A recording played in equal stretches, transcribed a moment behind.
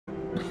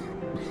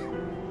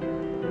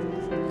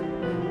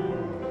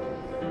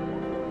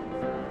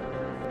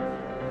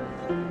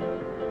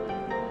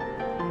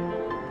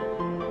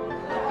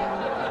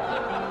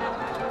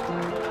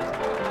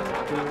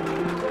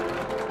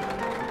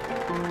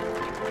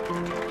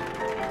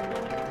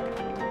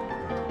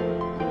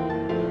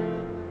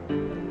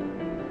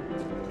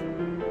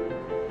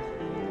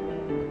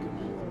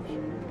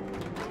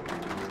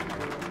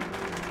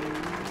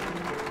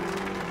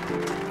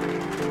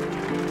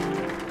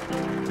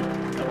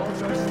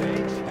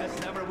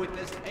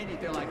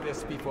anything like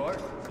this before.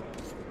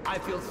 I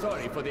feel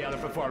sorry for the other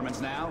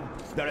performers now.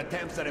 Their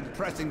attempts at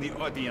impressing the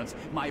audience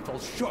might fall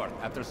short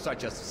after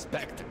such a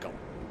spectacle.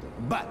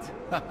 But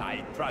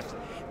I trust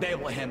they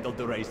will handle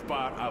the raised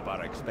bar of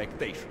our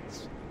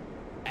expectations.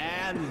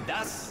 And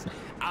thus,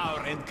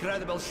 our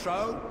incredible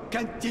show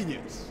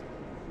continues.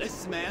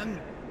 This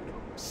man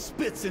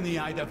spits in the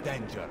eye of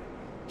danger,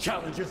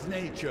 challenges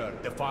nature,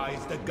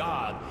 defies the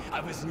god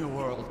of his new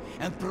world,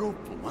 and proves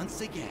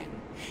once again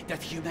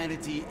that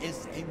humanity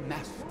is a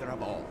master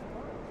of all.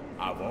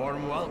 A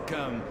warm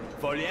welcome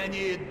for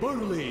Leonid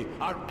Burley,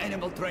 our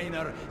animal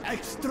trainer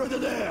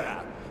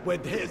extraordinaire,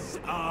 with his,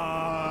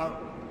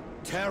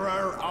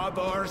 terror of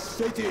our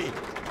city.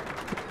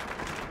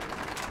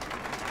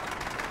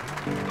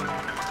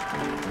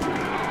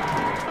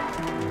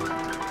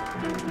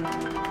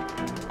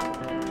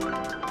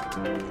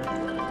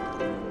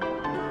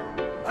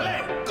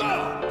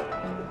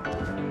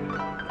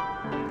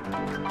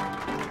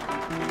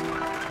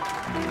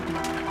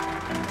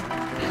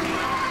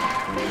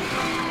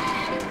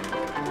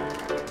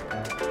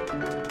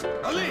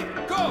 Allez,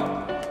 go!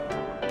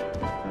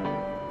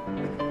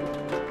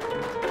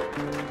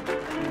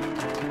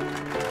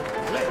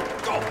 Allez,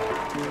 go!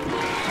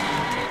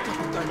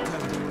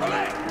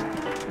 Allez!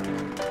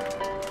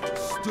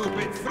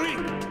 Stupid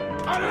freak!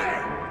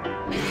 Allez!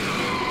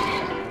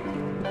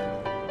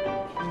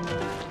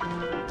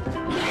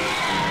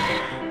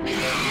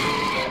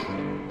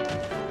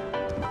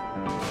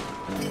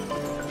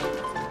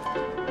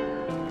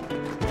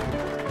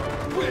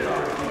 Where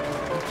are you?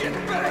 Get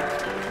back!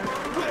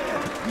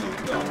 Where, you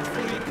dumb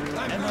freak?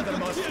 Another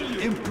most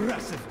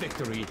impressive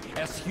victory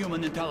as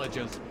human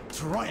intelligence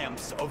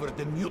triumphs over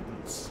the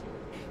mutants.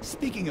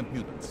 Speaking of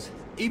mutants,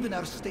 even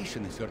our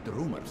station has heard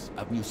rumors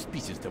of new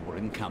species that were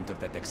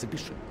encountered at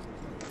exhibition.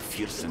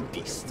 Fearsome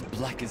beasts,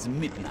 black as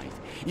midnight,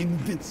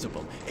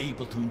 invincible,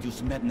 able to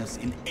induce madness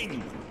in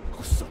anyone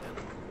who saw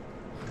them.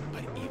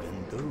 But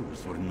even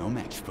those were no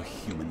match for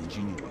human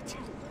ingenuity.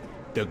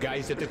 The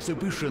guys at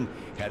exhibition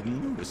had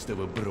noticed they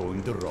were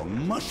growing the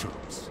wrong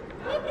mushrooms.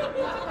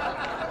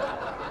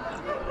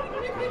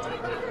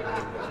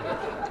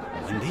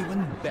 When they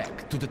went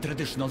back to the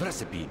traditional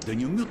recipe, the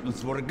new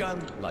mutants were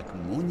gone like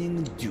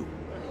morning dew.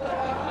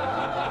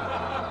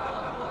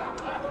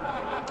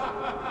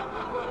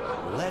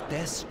 Let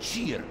us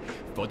cheer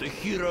for the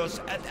heroes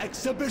at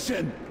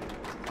exhibition!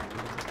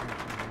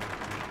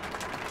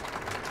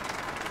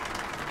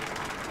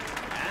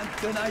 And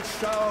tonight's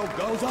show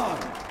goes on.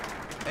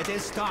 It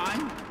is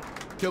time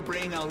to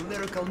bring a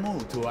lyrical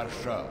mood to our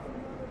show.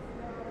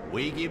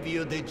 We give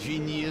you the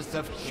genius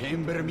of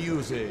chamber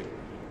music,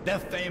 the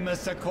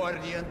famous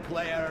accordion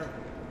player,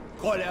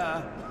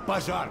 Kolya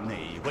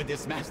Pazharny, with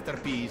his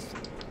masterpiece,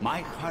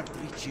 My Heart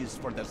Reaches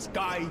for the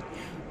Sky,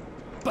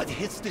 but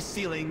hits the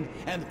ceiling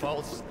and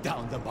falls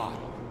down the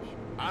bottom.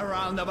 A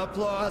round of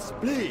applause,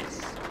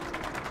 please.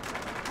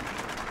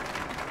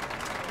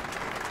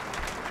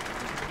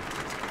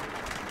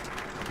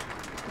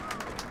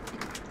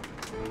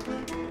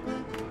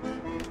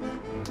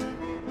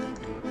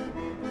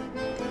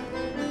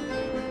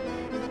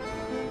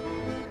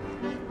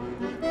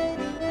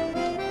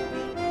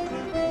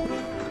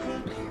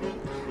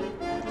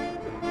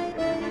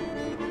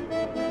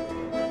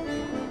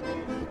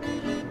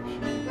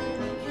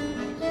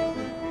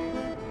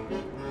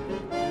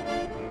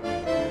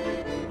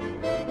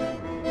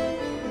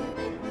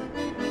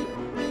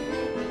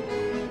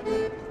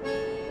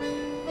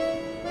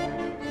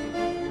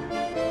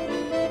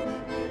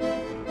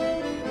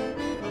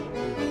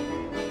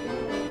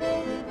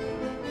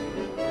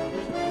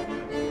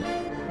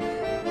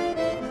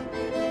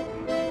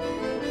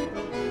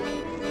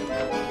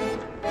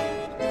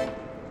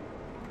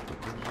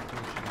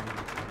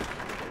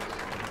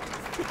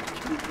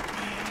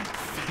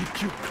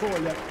 Thank you,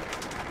 Kolya.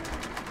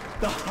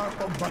 The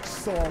harp of my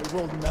soul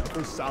will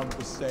never sound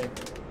the same.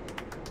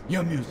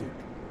 Your music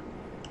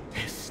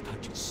is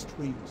touching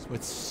strings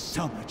with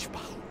so much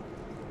power.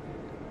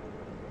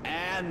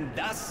 And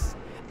thus,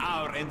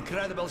 our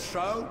incredible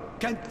show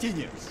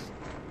continues.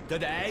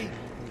 Today,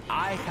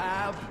 I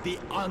have the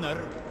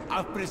honor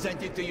of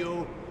presenting to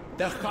you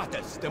the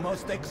hottest, the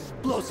most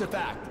explosive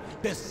act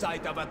this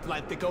side of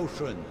Atlantic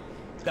Ocean.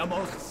 The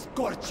most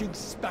scorching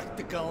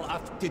spectacle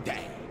of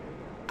today.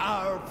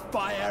 Our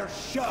fire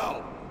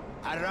show.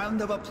 A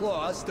round of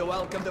applause to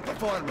welcome the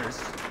performers.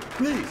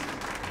 Please,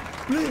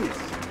 please.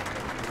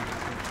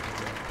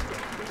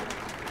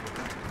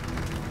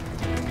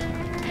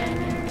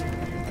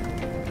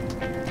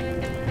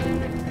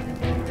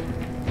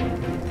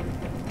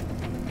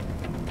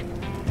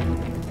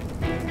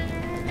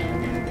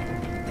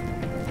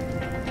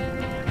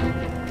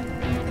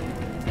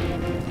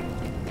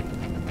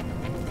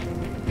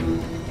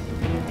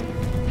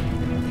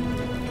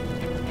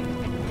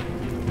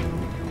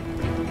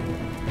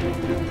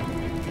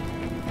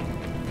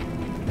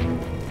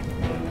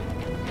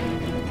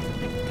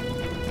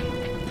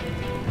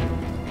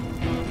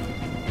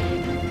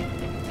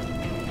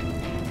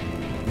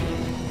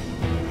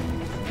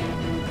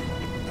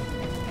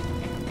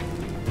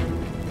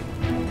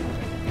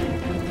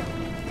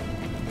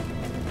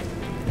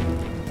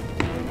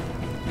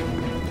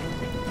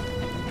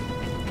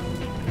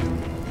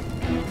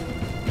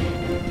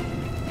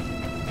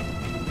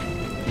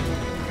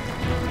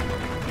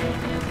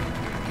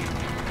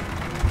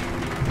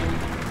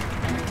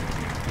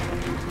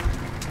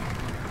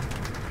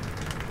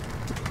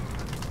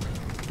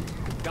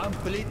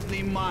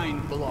 completely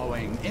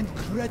mind-blowing,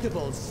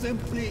 incredible,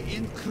 simply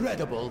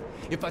incredible.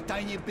 If a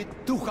tiny bit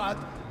too hot,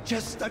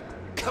 just a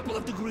couple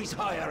of degrees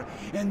higher,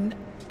 and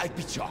I'd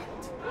be charmed.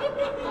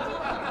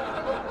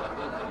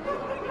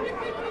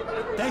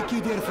 Thank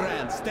you, dear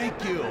friends,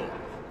 thank you.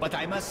 But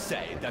I must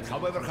say that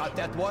however hot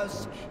that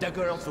was, the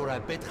girls were a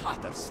bit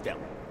hotter still.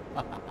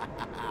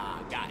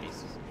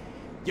 Guys,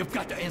 you've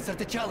got to answer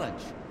the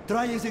challenge.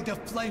 Try using the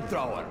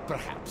flamethrower,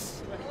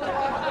 perhaps.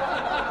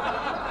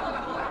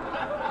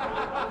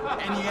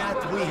 And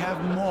yet we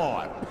have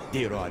more,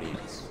 dear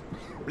audience.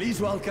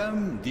 Please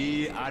welcome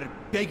the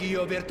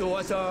arpeggio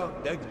virtuoso,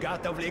 the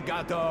god of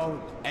legato,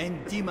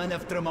 and demon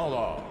of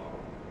tremolo.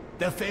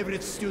 The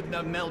favorite student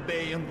of Mel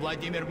Bay and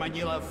Vladimir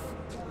Manilov,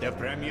 the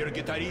premier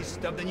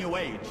guitarist of the new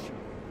age,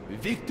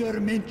 Viktor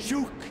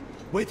Minchuk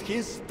with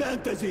his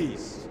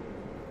fantasies.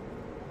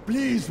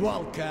 Please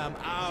welcome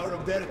our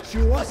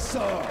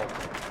virtuoso.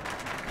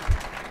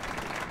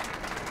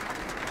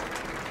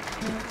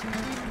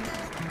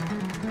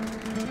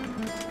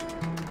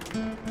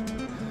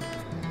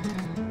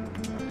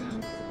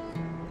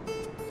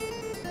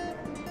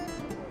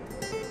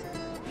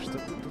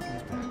 Что-то тут не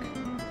так.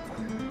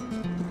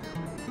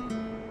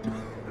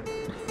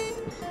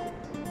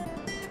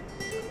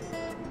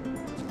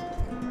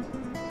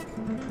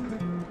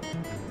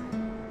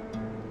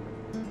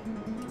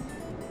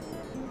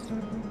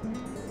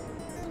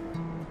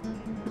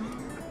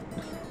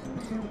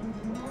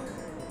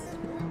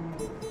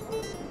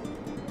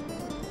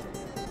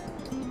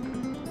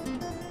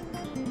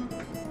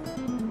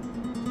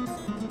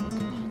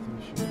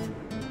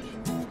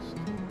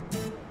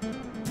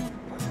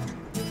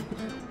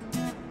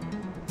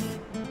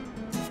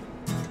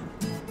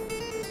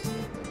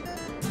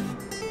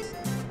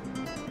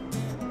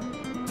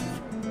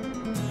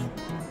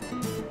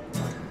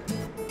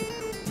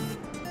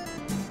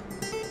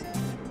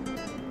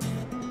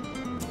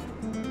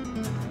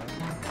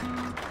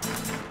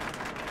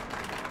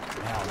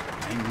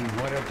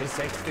 More of this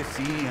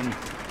ecstasy, and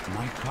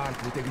my heart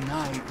would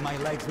ignite, my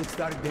legs would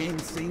start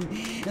dancing,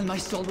 and my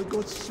soul would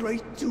go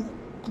straight to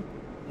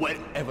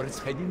wherever it's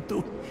heading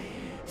to.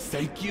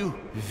 Thank you,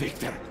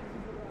 Victor.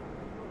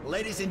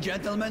 Ladies and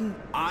gentlemen,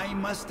 I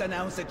must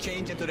announce a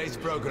change in today's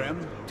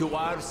program. To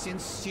our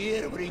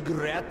sincere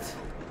regret,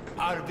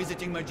 our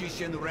visiting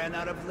magician ran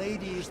out of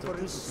ladies for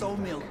his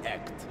sawmill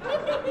act.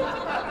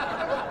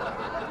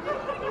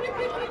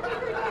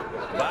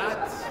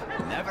 But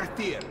never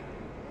fear.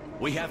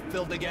 We have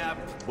filled the gap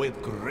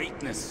with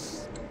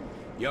greatness.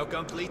 Your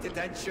complete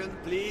attention,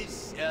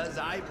 please, as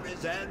I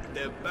present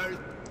the birth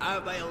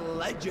of a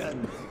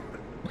legend.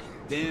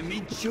 The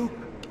Minchuk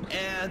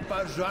and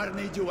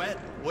Pazharny duet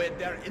with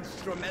their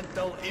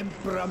instrumental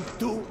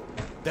impromptu,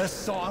 The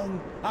Song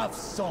of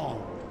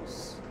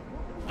Songs.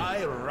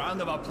 A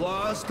round of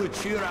applause to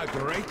cheer our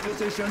great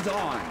musicians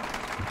on.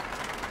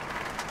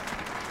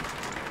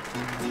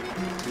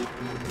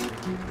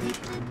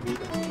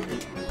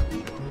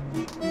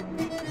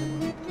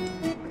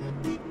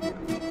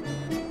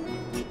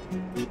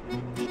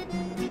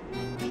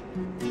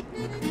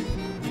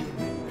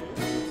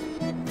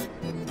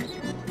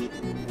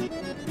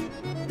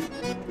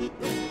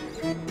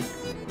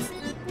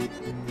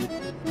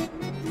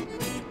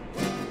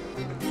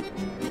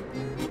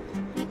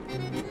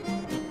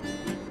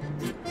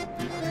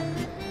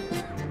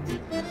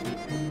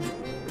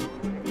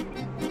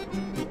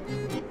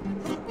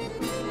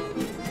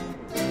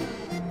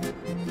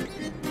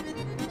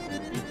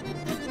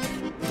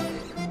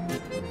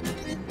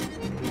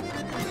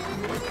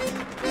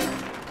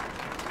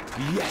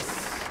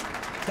 Yes,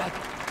 that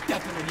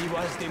definitely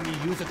was the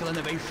musical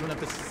innovation of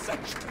the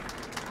century.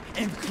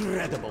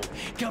 Incredible,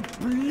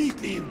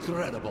 completely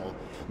incredible.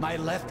 My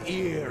left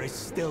ear is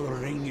still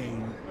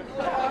ringing.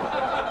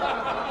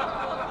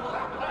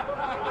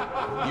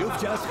 You've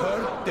just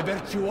heard the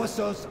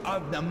virtuosos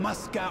of the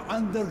Moscow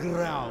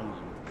Underground,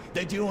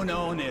 the duo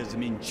known as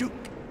Minchuk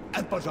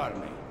and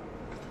Pazharny.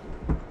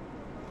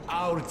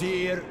 Our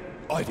dear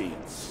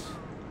audience,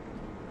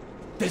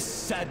 this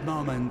sad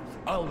moment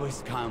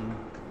always comes,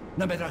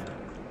 no matter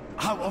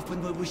how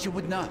often we wish it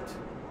would not.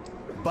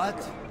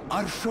 But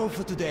our show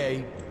for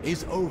today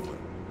is over.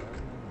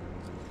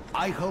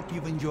 I hope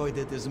you've enjoyed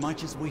it as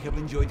much as we have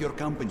enjoyed your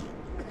company.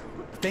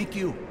 Thank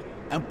you,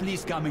 and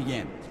please come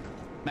again.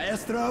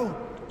 Maestro,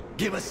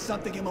 give us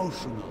something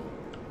emotional.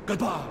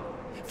 Goodbye,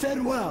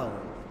 farewell.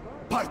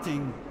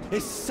 Parting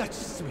is such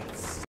sweets.